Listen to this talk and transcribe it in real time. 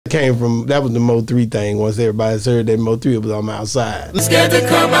came from, that was the Mo3 thing. Once everybody heard that Mo3, it was on outside. Scared to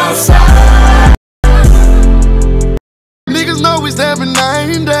come outside. Niggas know it's every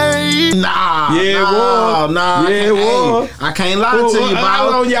 9 days. Yeah, it was. I can't lie to you, bro. How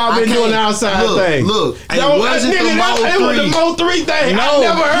long y'all been doing the outside thing? Look, it wasn't the Mo3. It was the Mo3 thing. No, I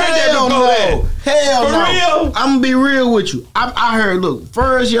never heard that before that. Hell For no. real? I'm gonna be real with you. I heard, look,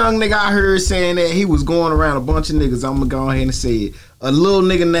 first young nigga I heard saying that he was going around a bunch of niggas. I'm gonna go ahead and say it. A little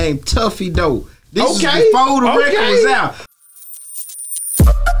nigga named Tuffy Doe. This is before the record was out.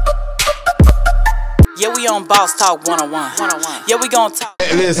 Yeah, we on Boss Talk 101. Yeah, we gonna talk.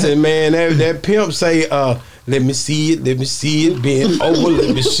 Listen, man, that pimp say, let me see it, bend over,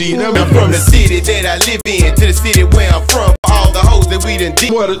 let me see it. I'm from the city that I live in to the city where I'm from. All the hoes that we done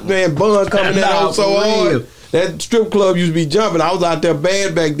did. What, man, Bun coming out so hard. That strip club used to be jumping. I was out there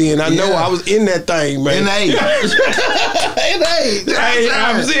bad back then. I know I was in that thing, man. Hey, I'm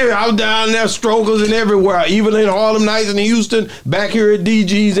serious. I was down there, strokers and everywhere. Even in Harlem Nights in Houston, back here at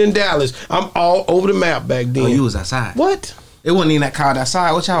DG's in Dallas. I'm all over the map back then. Oh, you was outside. What? It wasn't even that called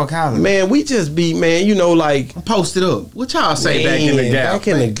outside. What y'all calling it? Man, we just be, man, you know, like. Post it up. What y'all say back in the gap? Back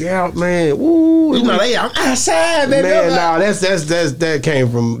in the gap, man. Ooh, you know, I'm outside, baby. Man, nah, that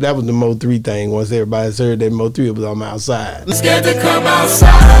came from, that was the Mo3 thing. Once everybody heard that Mo3, it was on outside. Scared to come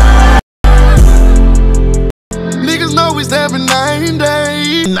outside. Niggas know it's every 9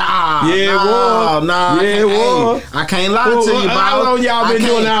 days. It was. I can't lie to you, bro. How long y'all been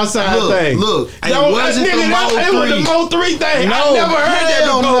doing the outside thing? Look, it wasn't the Mo3. It was the Mo3 thing. I never heard that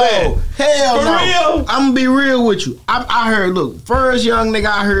before that. Hell For no. real? I'm gonna be real with you. I heard, look, first young nigga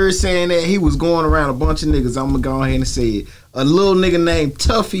I heard saying that he was going around a bunch of niggas. I'm gonna go ahead and say it. A little nigga named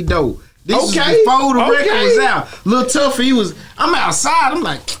Tuffy Doe. This is before the record was out. Little Tuffy, I'm outside. I'm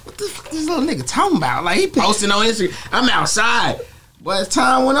like, what the fuck this little nigga talking about? Like, he posting on Instagram. I'm outside. But as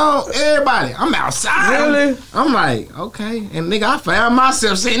time went on, everybody, I'm outside. Really? I'm like, okay. And nigga, I found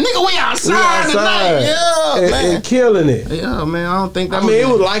myself saying, nigga, we outside tonight. Yeah, man. And killing it. Yeah, man, I don't think that it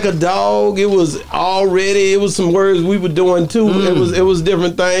was like a dog. It was some words we were doing too. It was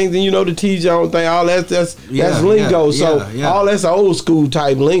different things. And you know the T-Zone thing, all that's lingo. All that's old school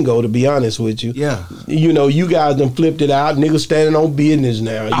type lingo, to be honest with you. Yeah. You know, you guys done flipped it out. Niggas standing on business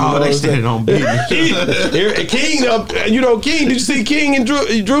now. You know they standing on business. King King, did you see King and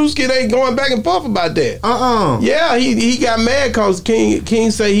Drewski, they going back and forth about that. Yeah, he got mad because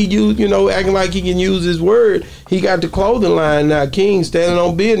King say he used, acting like he can use his word. He got the clothing line now. King standing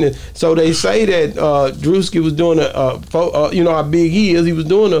on business. So they say that Drewski was doing how big he is. He was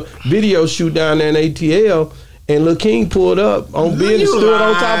doing a video shoot down there in ATL, and Lil King pulled up on business, stood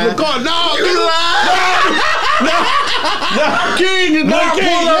on top of the car. No, King did not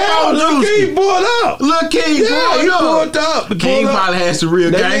pull up on Lil King pulled up. Lil King pulled up. King probably had some real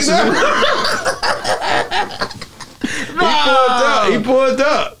gangsters. He pulled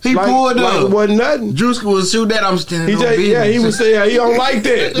up. Like it wasn't nothing. Drewski was shoot that. I'm standing on business. Yeah, he was saying he don't like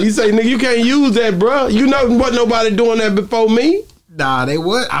that. He say, nigga, you can't use that, bro. You know wasn't nobody doing that before me. Nah, they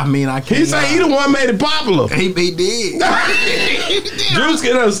would. I mean, I can't. He say he the one made it popular. He did.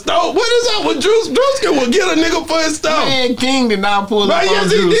 Drewski done stole. What is up with Drewski? Drewski will get a nigga for his stuff. Man, King did not pull up on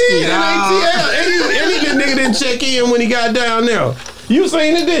Drewski. He did. In ATL. And the nigga didn't check in when he got down there. You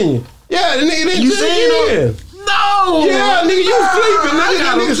seen it, didn't you? Yeah, the nigga didn't check in. No! Yeah, nigga, you sleeping.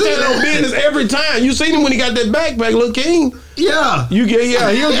 That nigga standing on business every time. You seen him when he got that backpack, Lil King. Yeah. He'll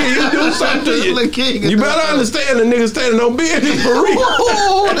do something to you. Lil King. You better understand the nigga standing on business for real.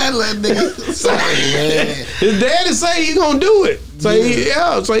 Oh, that little nigga. Sorry, man. His daddy say he gonna do it. So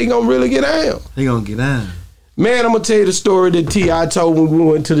he gonna really get down. He gonna get down. Man, I'm gonna tell you the story that T.I. told when we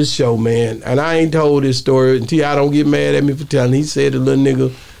went to the show, man. And I ain't told this story. And T.I. don't get mad at me for telling. He said the little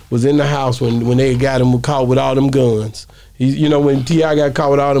nigga was in the house when they got him caught with all them guns. When T.I. got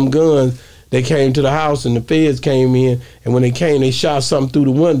caught with all them guns, they came to the house and the feds came in, and when they came, they shot something through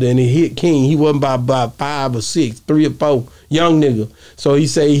the window and it hit King. He wasn't about 5 or 6, 3 or 4, young nigga. So he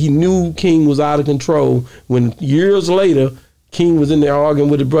said he knew King was out of control. When years later, King was in there arguing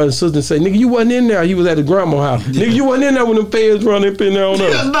with his brother and sister and say, nigga, you wasn't in there. He was at his grandma's house. Yeah. Nigga, you wasn't in there when the feds run up in there on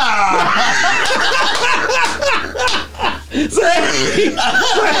us.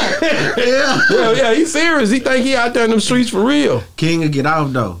 Yeah, he's serious. He think he out there in them streets for real. King will get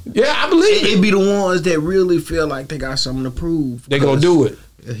off though. Yeah, I believe it be the ones that really feel like they got something to prove. They gonna do it.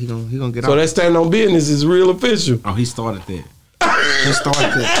 Yeah, he gonna get off. So that stand on business is real official. Oh, he started that. He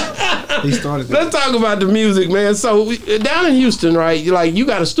started that. Let's talk about the music, man. So down in Houston, right? You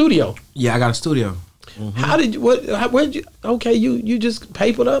got a studio. Yeah, I got a studio. How did you? Where'd you? Okay, you just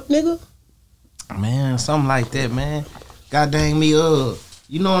papered up, nigga. Man, something like that, man. God dang me up.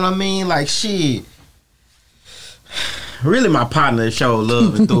 You know what I mean? Like shit. Really, my partner showed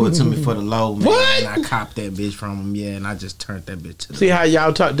love and threw it to me for the low, man. What? And I copped that bitch from him, yeah, and I just turned that bitch to the See how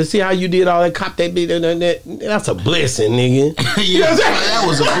y'all talk, to see how you did all that, cop that bitch, that's a blessing, nigga. Yeah, that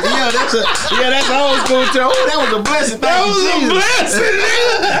was that's old school too. Oh, that was a blessing. That was a blessing,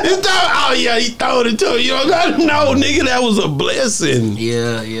 nigga. He throwed it to you. You don't gotta know, nigga, that was a blessing.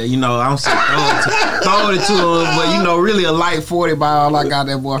 Yeah, you know, I'm saying throwing it to him, but you know, really a light 40 by all I got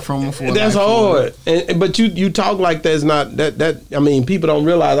that boy from him for. That's hard. But you talk like that's not that. I mean, people don't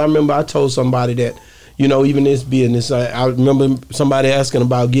realize. I remember I told somebody that, you know, even this business, I remember somebody asking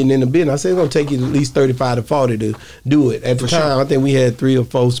about getting in the business. I said it's gonna take you at least 35 to 40 to do it. At the time, I think we had 3 or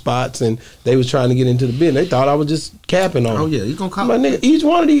 4 spots, and they was trying to get into the business. They thought I was just capping on. Oh yeah, you gonna call my nigga? Each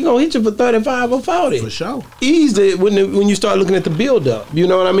one of these gonna hit you for 35 or 40 for sure. Easy when you start looking at the build up. You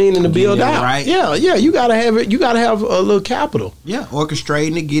know what I mean? And the build out. Right. Yeah. You gotta have it. You gotta have a little capital. Yeah,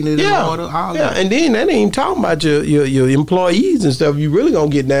 orchestrating it, getting it in order. All that. And then that ain't talking about your employees and stuff. You really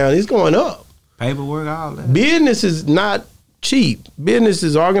gonna get down. It's going up. Paperwork, all that. Business is not cheap. Business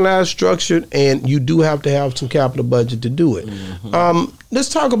is organized, structured, and you do have to have some capital budget to do it. Let's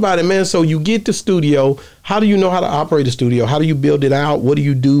talk about it, man. So you get the studio. How do you know how to operate a studio? How do you build it out? What do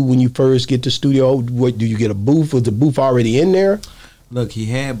you do when you first get the studio? What do you get a booth? Was the booth already in there? Look, he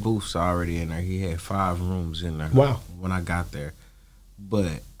had booths already in there. He had 5 rooms in there. Wow. When I got there.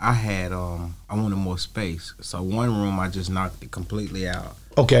 But I had I wanted more space. So one room I just knocked it completely out.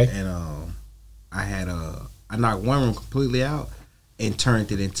 Okay. And I knocked one room completely out and turned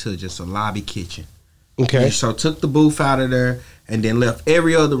it into just a lobby kitchen. Okay. And so took the booth out of there and then left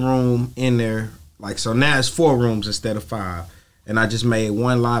every other room in there. Like, so now it's 4 rooms instead of 5. And I just made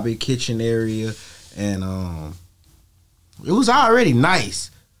one lobby kitchen area, and it was already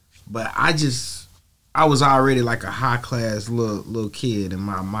nice. But I was already like a high class little kid in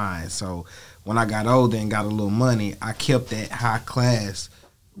my mind. So when I got older and got a little money, I kept that high class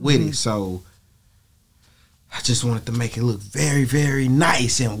with it. So I just wanted to make it look very, very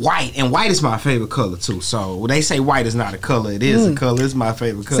nice and white. And white is my favorite color, too. So when they say white is not a color, it is a color. It's my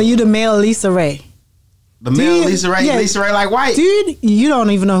favorite color. So you the male Lisa Ray. The male Lisa Ray? Yeah. Lisa Ray like white? Dude, you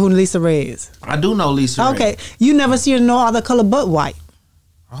don't even know who Lisa Ray is. I do know Lisa Ray. Okay. You never see her no other color but white.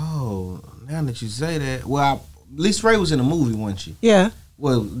 Oh, now that you say that. Well, Lisa Ray was in a movie, wasn't she? Yeah.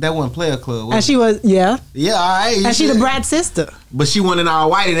 Well, that wasn't Player Club, was and she was, yeah. Yeah, all right. And she the Brad's sister. But she went in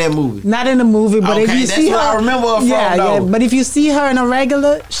all white in that movie. Not in the movie, but if you see her. I remember her from, though. Yeah, but if you see her in a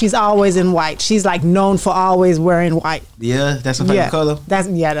regular, she's always in white. She's like known for always wearing white. Yeah, that's her favorite color?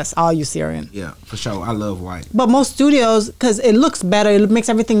 That's all you see her in. Yeah, for sure. I love white. But most studios, because it looks better, it makes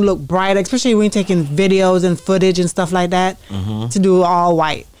everything look brighter, especially when you're taking videos and footage and stuff like that, to do all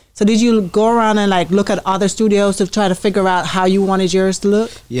white. So did you go around and like look at other studios to try to figure out how you wanted yours to look?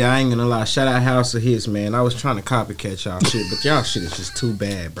 Yeah, I ain't gonna lie. Shout out House of Hits, man. I was trying to copycat y'all shit, but y'all shit is just too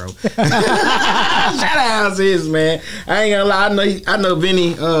bad, bro. Shout out House of Hits, man. I ain't gonna lie. I know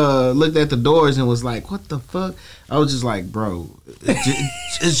Vinny looked at the doors and was like, what the fuck? I was just like, bro,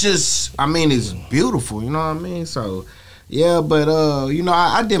 it's just, I mean, it's beautiful, you know what I mean? So, yeah, but, you know,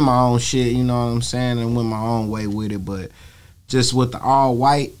 I did my own shit, you know what I'm saying, and went my own way with it, but just with the all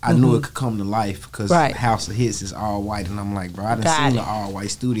white, I knew it could come to life because House of Hits is all white, and I'm like, bro, I done seen the all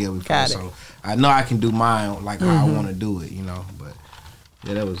white studio before, so I know I can do mine like how I want to do it, you know. But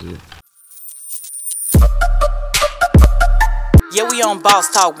yeah, that was it. Yeah, we on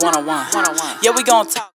Boss Talk 101. Yeah, we gonna talk.